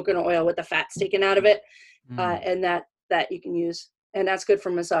basically coconut oil with the fat sticking out of it, and that you can use, and that's good for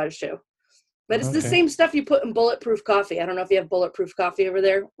massage too. But it's the same stuff you put in bulletproof coffee. I don't know if you have bulletproof coffee over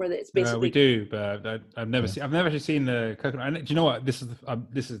there, where it's basically. We do, but I've never actually seen the coconut. Do you know what? This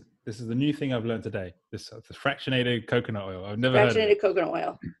is the new thing I've learned today. This the fractionated coconut oil. I've never heard of it. Coconut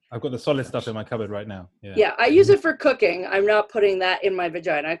oil. I've got the solid stuff in my cupboard right now. Yeah, I use it for cooking. I'm not putting that in my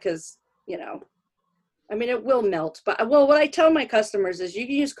vagina because I mean it will melt. But what I tell my customers is you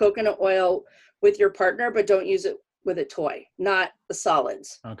can use coconut oil with your partner, but don't use it with a toy, not the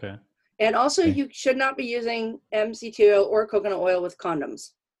solids. Okay. And also, you should not be using MCT oil or coconut oil with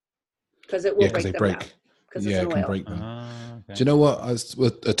condoms because it will break them down. Because it's an oil. Can break them. Okay. Do you know what?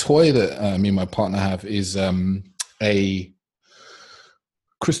 A toy that me and my partner have is a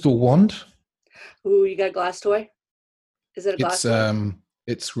crystal wand. Ooh, you got a glass toy? Is it a glass toy?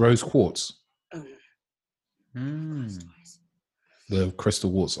 It's rose quartz. Oh. The crystal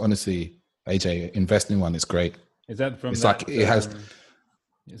quartz. Honestly, AJ, invest in one. It's great. Is that from? It's that, like it has.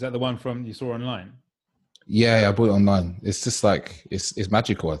 Is that the one from you saw online? Yeah, I bought it online. It's just like it's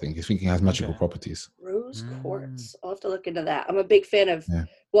magical. I think it has magical properties. Rose quartz. I'll have to look into that. I'm a big fan of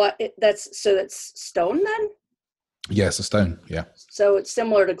that's stone then. Yeah, it's a stone. Yeah. So it's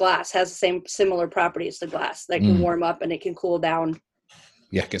similar to glass. Has the similar properties to glass. That can warm up and it can cool down.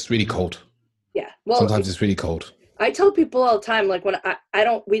 Yeah, it gets really cold. Yeah. Well, sometimes it's really cold. I tell people all the time, like when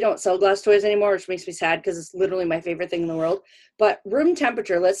we don't sell glass toys anymore, which makes me sad because it's literally my favorite thing in the world. But room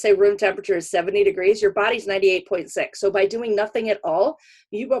temperature, let's say room temperature is 70 degrees, your body's 98.6. So by doing nothing at all,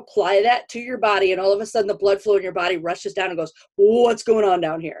 you apply that to your body and all of a sudden the blood flow in your body rushes down and goes, what's going on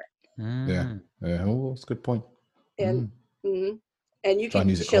down here? Yeah. Oh, that's a good point. And and you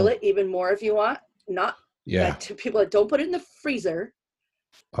can chill it even more if you want. Not to people that don't put it in the freezer.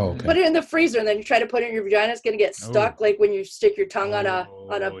 Oh, okay. Put it in the freezer and then you try to put it in your vagina. It's gonna get stuck like when you stick your tongue on a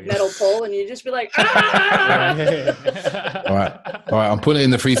metal pole and you just be like, ah! All right. I'm putting it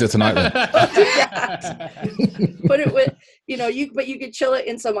in the freezer tonight then. Put it with but you could chill it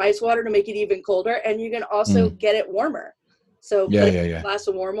in some ice water to make it even colder, and you can also get it warmer. So put a glass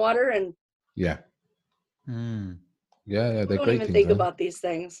of warm water and yeah, they're don't great even things, think about these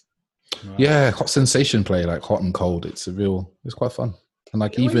things. Wow. Yeah, hot sensation play, like hot and cold. It's quite fun. And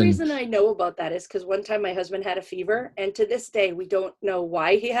like the only reason I know about that is because one time my husband had a fever, and to this day we don't know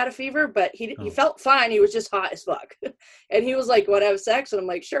why he had a fever, but he felt fine. He was just hot as fuck, and he was like, "Want to have sex?" And I'm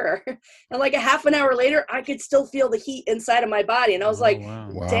like, "Sure." And like a half an hour later, I could still feel the heat inside of my body, and I was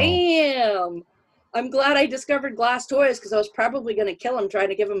wow. "Damn." I'm glad I discovered glass toys because I was probably going to kill him trying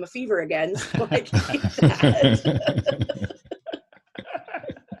to give him a fever again. So I can keep that.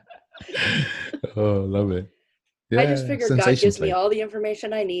 Oh, love it. Yeah, I just figured God gives me all the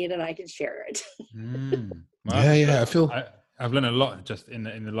information I need and I can share it. I feel I've learned a lot just in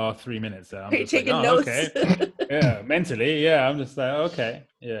the last 3 minutes there. Are you taking notes? Okay. Yeah, mentally, yeah. I'm just like, okay.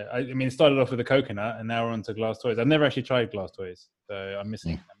 Yeah. I mean, it started off with a coconut and now we're on to glass toys. I've never actually tried glass toys. So I'm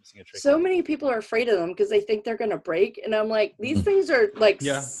missing a trick. So many people are afraid of them because they think they're going to break. And I'm like, these things are like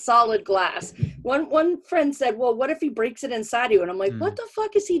solid glass. One friend said, well, what if he breaks it inside you? And I'm like, what the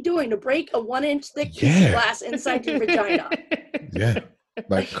fuck is he doing to break a 1-inch thick piece of glass inside your vagina? Yeah.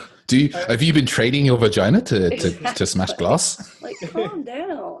 Like, have you been training your vagina to smash glass? Like, calm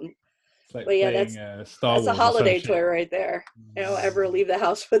down. Like but yeah, that's a holiday toy right there. I don't ever leave the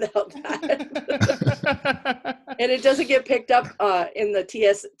house without that. And it doesn't get picked up in the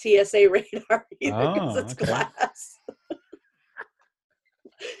TSA radar either because it's glass.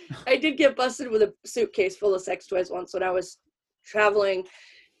 I did get busted with a suitcase full of sex toys once when I was traveling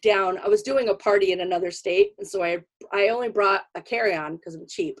down. I was doing a party in another state, and so I only brought a carry-on because I'm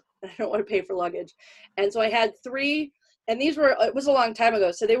cheap. I don't want to pay for luggage. And so I had 3, and it was a long time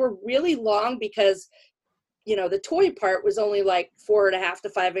ago, so they were really long because the toy part was only like 4.5 to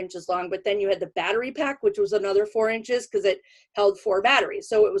 5 inches long, but then you had the battery pack, which was another 4 inches because it held 4 batteries.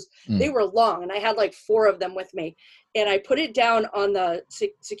 So it was they were long, and I had like 4 of them with me, and I put it down on the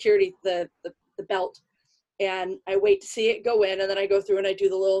security the belt, and I wait to see it go in, and then I go through and I do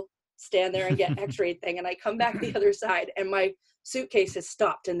the little stand there and get x-ray thing, and I come back the other side, and my suitcase is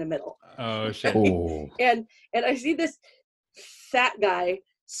stopped in the middle. Oh shit! And I see this fat guy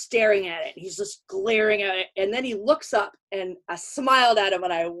staring at it. He's just glaring at it, and then he looks up, and I smiled at him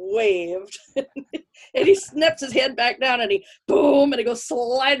and I waved, and he snaps his head back down, and he boom, and it goes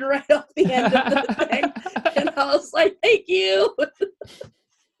sliding right off the end of the thing, and I was like, "Thank you."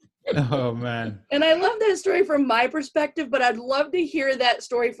 Oh man. And I love that story from my perspective, but I'd love to hear that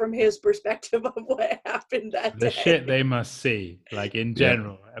story from his perspective of what happened that day. The shit they must see, like in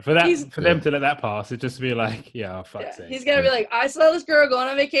general. For them to let that pass, it just be like, fuck's sake. He's gonna be like, I saw this girl going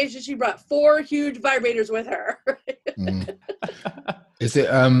on vacation, she brought 4 huge vibrators with her. Is it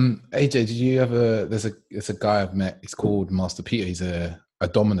AJ, did you ever there's a guy I've met, he's called Master Peter, he's a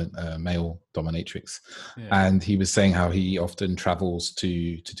dominant male dominatrix, and he was saying how he often travels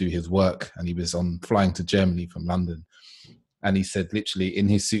to do his work, and he was flying to Germany from London, and he said literally in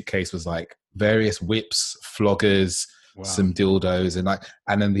his suitcase was like various whips, floggers, some dildos,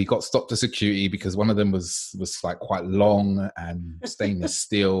 and then he got stopped at security because one of them was like quite long and stainless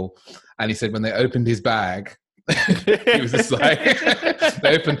steel, and he said when they opened his bag he was just like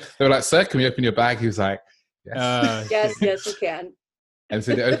they were like, "Sir, can we open your bag?" He was like, yes, you can. And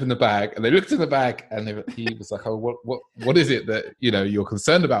so they opened the bag, and they looked in the bag, and he was like, "Oh, what is it that you're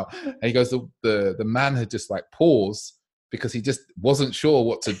concerned about?" And he goes, "The man had just like paused because he just wasn't sure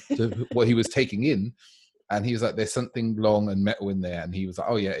what he was taking in, and he was like, there's something long and metal in there, and he was like,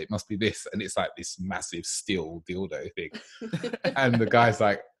 oh yeah, it must be this, and it's like this massive steel dildo thing." And the guy's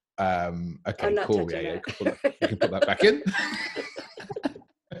like, Okay, I'm not cool. touching Yeah, that. you can put that back in.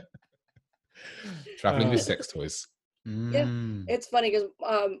 Traveling with sex toys. Yeah, it's funny because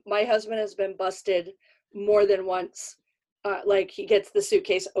my husband has been busted more than once. Like he gets the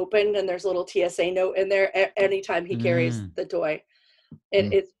suitcase opened and there's a little TSA note in there anytime he carries the toy,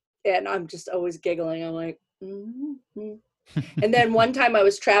 and and I'm just always giggling. I'm like, mm-hmm. And then one time I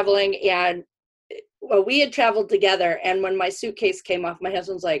was traveling and well, we had traveled together, and when my suitcase came off, my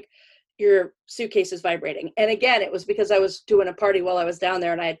husband's like, your suitcase is vibrating. And again, it was because I was doing a party while I was down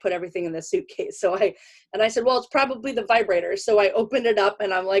there and I had put everything in the suitcase. So I said, well, it's probably the vibrator. So I opened it up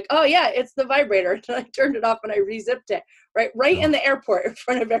and I'm like, oh yeah, it's the vibrator. And I turned it off and I re-zipped it right in the airport in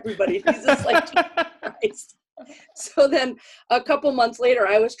front of everybody. He's just like, Christ. So then a couple months later,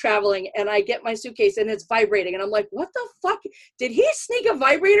 I was traveling and I get my suitcase and it's vibrating. And I'm like, what the fuck? Did he sneak a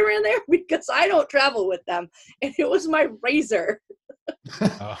vibrator in there? Because I don't travel with them. And it was my razor.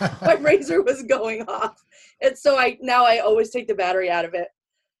 My razor was going off. And so I always take the battery out of it,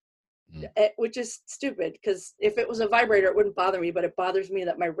 which is stupid because if it was a vibrator, it wouldn't bother me. But it bothers me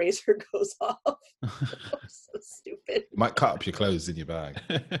that my razor goes off. So stupid. You might cut up your clothes in your bag.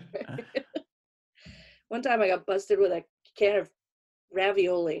 One time I got busted with a can of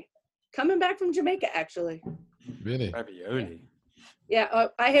ravioli. Coming back from Jamaica, actually. Really? Ravioli. Yeah,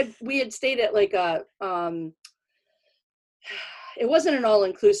 we had stayed at like a it wasn't an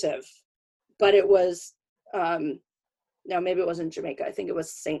all-inclusive, but it was no, maybe it wasn't Jamaica. I think it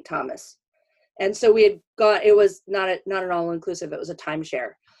was St. Thomas. And so we had it was not an all-inclusive, it was a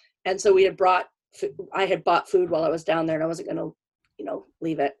timeshare. And so we had I had bought food while I was down there and I wasn't going to,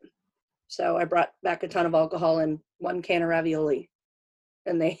 leave it. So I brought back a ton of alcohol and one can of ravioli.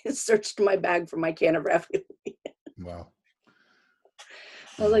 And they searched my bag for my can of ravioli. Wow.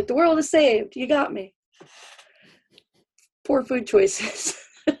 I was like, the world is saved. You got me. Poor food choices.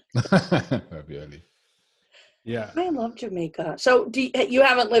 Ravioli. Yeah. I love Jamaica. So you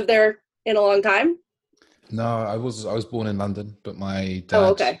haven't lived there in a long time? No, I was born in London, but my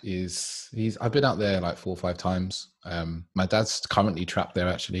dad I've been out there like 4 or 5 times. My dad's currently trapped there,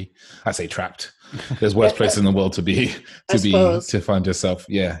 actually. I say trapped. There's worse places in the world to find yourself.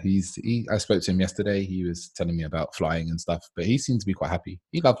 Yeah, I spoke to him yesterday. He was telling me about flying and stuff, but he seemed to be quite happy.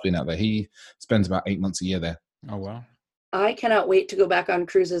 He loves being out there. He spends about 8 months a year there. Oh wow. I cannot wait to go back on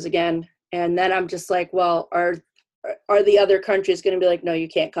cruises again. And then I'm just like, well, are the other countries going to be like, no, you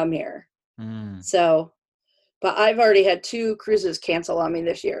can't come here? So, but I've already had 2 cruises cancel on me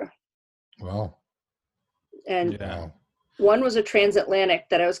this year. Wow. And one was a transatlantic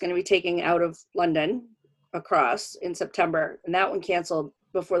that I was going to be taking out of London across in September. And that one canceled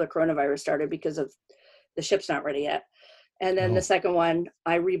before the coronavirus started because of the ship's not ready yet. And then the second one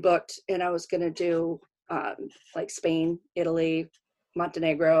I rebooked and I was going to do like Spain, Italy,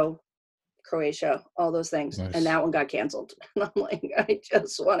 Montenegro, Croatia, all those things. Nice. And that one got canceled. And I'm like, I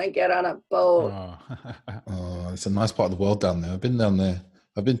just want to get on a boat. It's a nice part of the world down there. I've been down there.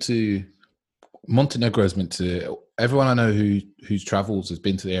 I've been to Montenegro. Has been to everyone I know who travels has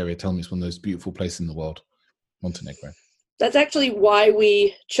been to the area. Tell me it's one of those beautiful places in the world. Montenegro. That's actually why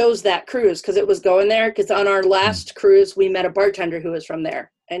we chose that cruise, because it was going there. Because on our last cruise, we met a bartender who was from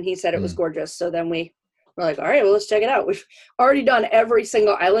there, and he said it was gorgeous. So then we're like, all right, well, let's check it out. We've already done every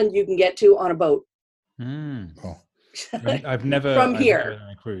single island you can get to on a boat. I've never from here never been on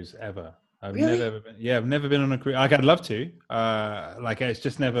a cruise ever. I've really? never been. Yeah, I've never been on a cruise. Like I'd love to. Like it's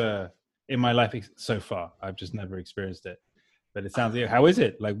just never in my life so far. I've just never experienced it. But it sounds. How is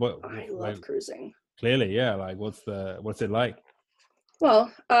it? Like what? I love cruising. Clearly, yeah. Like what's it like?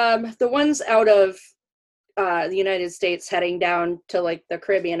 Well, the ones out of the United States heading down to like the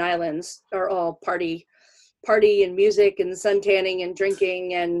Caribbean islands are all party and music and suntanning and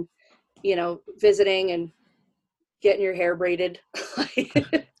drinking and visiting and getting your hair braided.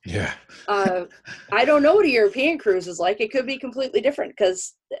 Yeah. I don't know what a European cruise is like. It could be completely different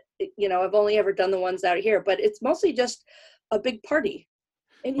because I've only ever done the ones out here, but it's mostly just a big party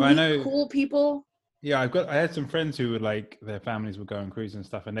and you meet cool people. Yeah, I had some friends who would like their families would go on cruise and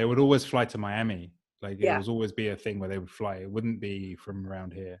stuff, and they would always fly to Miami. Like it was always be a thing where they would fly. It wouldn't be from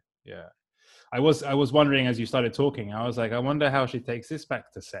around here. Yeah. I was wondering as you started talking, I was like, I wonder how she takes this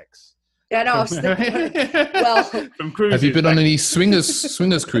back to sex. Yeah, no. Well, from cruises, have you been on any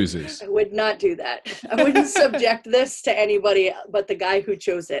swingers cruises? I would not do that. I wouldn't subject this to anybody but the guy who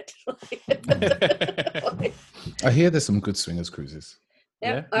chose it. I hear there's some good swingers cruises.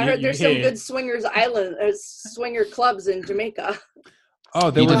 Yeah, I heard there's some good swingers swinger clubs in Jamaica.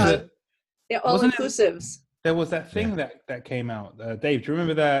 Oh, there was all inclusives. There was that thing that came out. Dave, do you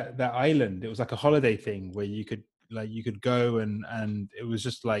remember that island? It was like a holiday thing where you could like you could go and it was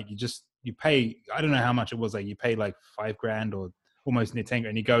just like you pay, I don't know how much it was, like you pay like $5,000 or almost near 10 grand,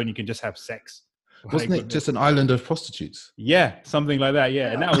 and you go and you can just have sex. Wasn't it just an island of prostitutes? Yeah, something like that.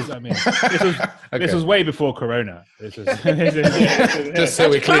 Yeah, and that was, I mean, this was way before Corona. This was just so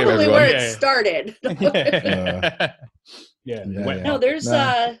we're clear, probably everyone. where it started. Yeah. No, there's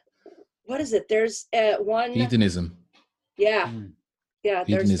what is it? There's one Hedonism. Yeah, yeah.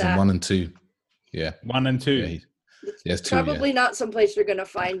 There's Hedonism that. 1 and 2. Yeah, 1 and 2. Yes, 2. Probably not someplace you're gonna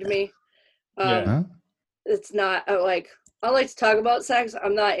find me. Yeah. It's not like. I like to talk about sex.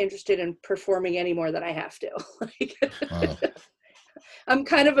 I'm not interested in performing any more than I have to. Wow. I'm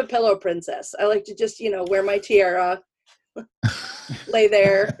kind of a pillow princess. I like to just, wear my tiara, lay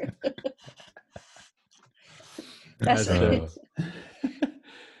there. That's it.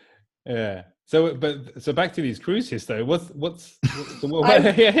 Yeah. So back to these cruises though. I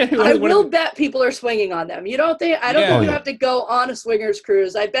will bet people are swinging on them. I don't think you have to go on a swingers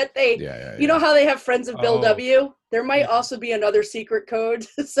cruise. I bet they. You know how they have Friends of Bill W. There might also be another secret code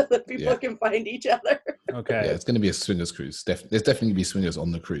so that people can find each other. Okay. Yeah, it's going to be a swingers cruise. There's definitely going to be swingers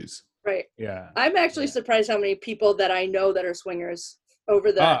on the cruise. Right. Yeah. I'm actually surprised how many people that I know that are swingers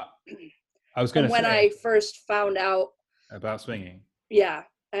over the. I was going to say. When I first found out about swinging. Yeah.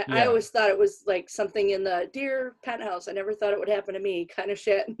 I always thought it was like something in the Dear Penthouse. I never thought it would happen to me kind of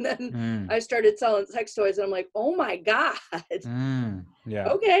shit. And then I started selling sex toys and I'm like, oh my God. Yeah.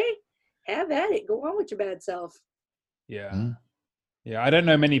 Okay. Have at it. Go on with your bad self. Yeah. Yeah. I don't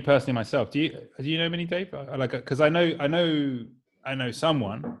know many personally myself. Do you know many, Dave? Because I know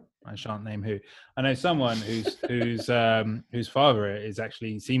someone, I shan't name who. I know someone whose father is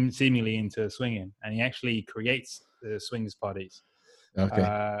actually seemingly into swinging, and he actually creates the swingers parties.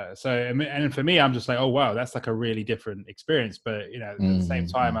 Okay. So, and for me, I'm just like, oh wow, that's like a really different experience. But at the same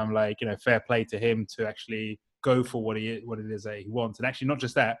time, I'm like, fair play to him to actually go for what it is that he wants, and actually not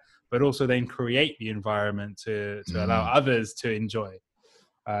just that, but also then create the environment to allow others to enjoy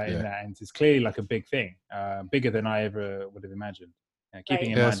in that. And it's clearly like a big thing, bigger than I ever would have imagined.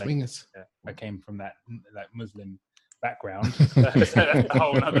 Keeping in mind, I came from that Muslim background, so that's a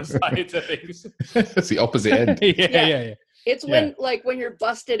whole other side to things. It's the opposite end. Yeah. It's when you're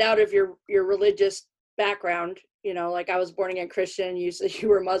busted out of your religious background, like I was born again Christian, you said you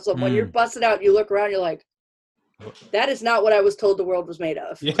were Muslim. When you're busted out, you look around, you're like, that is not what I was told the world was made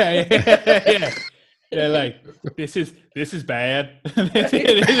of. Yeah. Yeah, like this is bad. this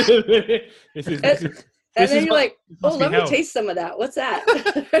is you're like, oh, let me taste some of that. What's that?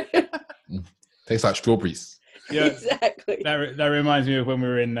 Tastes like strawberries. Yeah, exactly. That reminds me of when we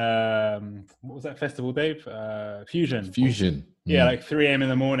were in what was that festival, Dave? Fusion. Yeah, like 3 a.m. in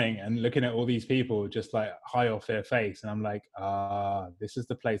the morning, and looking at all these people just like high off their face, and I'm like, this is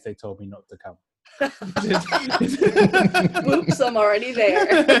the place they told me not to come. Oops, I'm already there.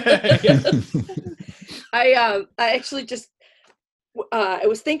 I actually just I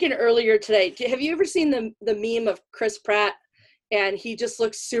was thinking earlier today. Have you ever seen the meme of Chris Pratt, and he just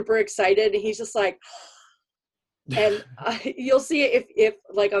looks super excited, and he's just like. And you'll see it if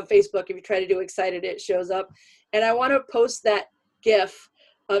like on Facebook, if you try to do excited, it shows up. And I want to post that GIF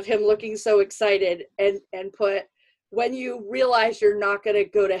of him looking so excited and put, when you realize you're not going to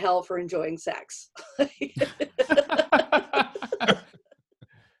go to hell for enjoying sex.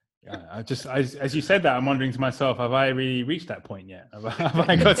 As you said that, I'm wondering to myself, have I really reached that point yet? Have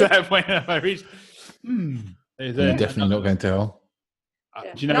I got to that point? Have I reached? You're definitely not going to hell.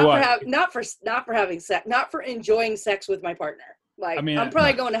 Do you know what? Not for having sex, not for enjoying sex with my partner. Like, I mean, I'm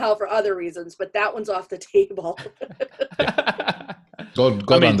probably going to hell for other reasons, but that one's off the table.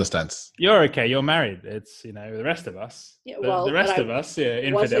 God understands. You're okay. You're married. It's the rest of us. Yeah, the rest of us,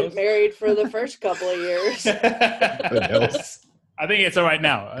 infidels. Wasn't married for the first couple of years. I think it's all right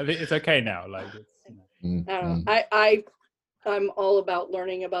now. I think it's okay now. Like, I don't know. I'm all about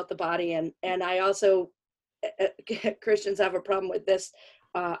learning about the body, and I also. Christians have a problem with this.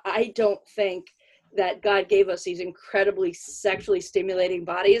 I don't think that God gave us these incredibly sexually stimulating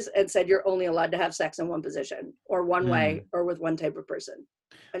bodies and said you're only allowed to have sex in one position or one way or with one type of person.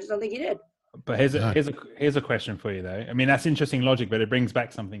 I just don't think he did. But here's a question for you though. I mean, that's interesting logic, but it brings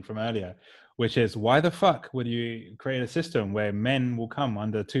back something from earlier, which is why the fuck would you create a system where men will come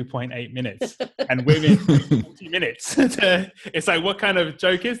under 2.8 minutes and women 40 minutes? It's like, what kind of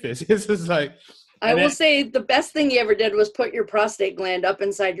joke is this? It's just like. I will say the best thing you ever did was put your prostate gland up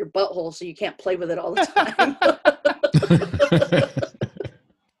inside your butthole so you can't play with it all the time.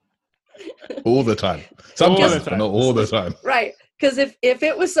 All the time. Sometimes, but not all the time. Right. Because if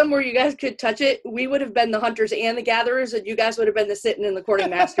it was somewhere you guys could touch it, we would have been the hunters and the gatherers, and you guys would have been the sitting in the corner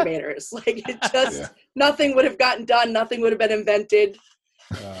masturbators. Like, it just, nothing would have gotten done. Nothing would have been invented.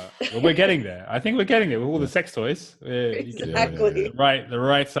 Well, we're getting there. I think we're getting there with all the sex toys. Exactly. The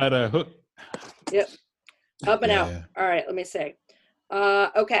right side of hook. Yep. Up and out. All right, let me see.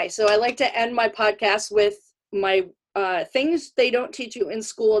 Okay, so I like to end my podcast with my things they don't teach you in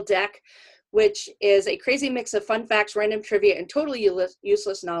school deck, which is a crazy mix of fun facts, random trivia, and totally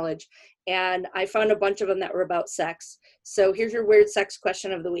useless knowledge. And I found a bunch of them that were about sex. So here's your weird sex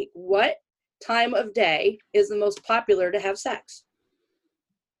question of the week. What time of day is the most popular to have sex?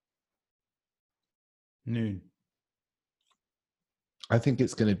 Noon. I think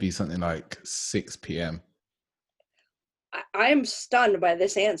it's going to be something like 6 p.m. I'm stunned by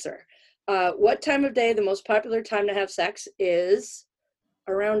this answer. What time of day the most popular time to have sex is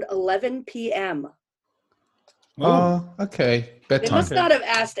around 11 p.m. Oh, okay. Bedtime. They must not have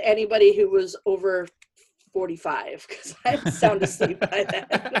asked anybody who was over 45, because I'm sound asleep by then.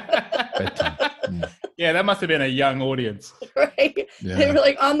 Bedtime. Yeah, that must have been a young audience. Right? Yeah. They were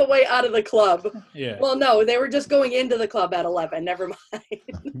like on the way out of the club. Yeah. Well, no, they were just going into the club at 11. Never mind.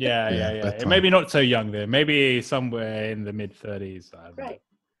 Yeah. Maybe not so young there. Maybe somewhere in the mid 30s. Right.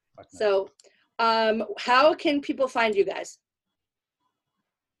 So, how can people find you guys?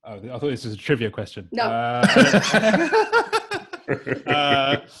 Oh, I thought this was a trivia question. No.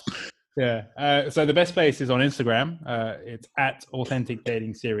 So the best place is on Instagram. It's at Authentic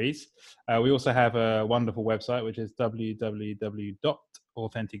Dating Series. We also have a wonderful website, which is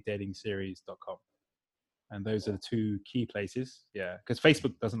www.authenticdatingseries.com. And those are the two key places. Yeah, because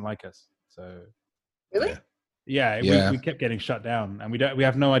Facebook doesn't like us. So Really? We kept getting shut down, and we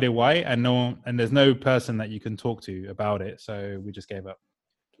have no idea why, and there's no person that you can talk to about it. So we just gave up.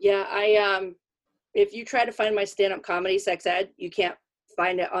 Yeah, if you try to find my stand-up comedy sex ed, you can't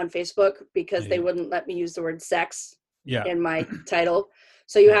find it on Facebook because they wouldn't let me use the word sex in my title.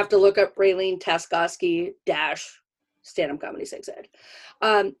 So you have to look up Raylene Taskoski - stand-up comedy sex ed.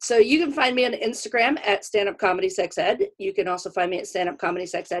 So you can find me on Instagram at stand-up comedy sex ed. You can also find me at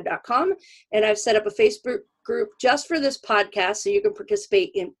standupcomedysexed.com. And I've set up a Facebook group just for this podcast, so you can participate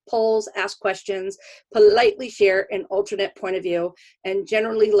in polls, ask questions, politely share an alternate point of view, and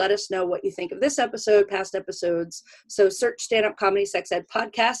generally let us know what you think of this episode, past episodes. So search Stand Up Comedy Sex Ed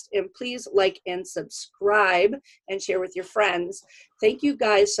Podcast, and please like and subscribe and share with your friends. Thank you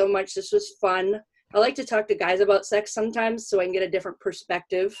guys so much. This was fun. I like to talk to guys about sex sometimes so I can get a different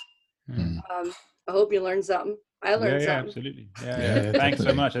perspective. I hope you learned something. I learned something. Absolutely. Yeah. Thanks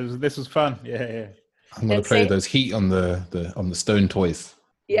so much. This was fun. Yeah. I'm gonna play those heat on the stone toys.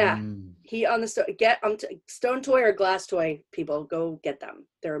 Yeah, heat on the stone. Get stone toy or glass toy. People, go get them.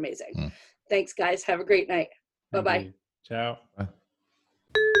 They're amazing. Thanks, guys. Have a great night. Bye bye. Ciao. Bye.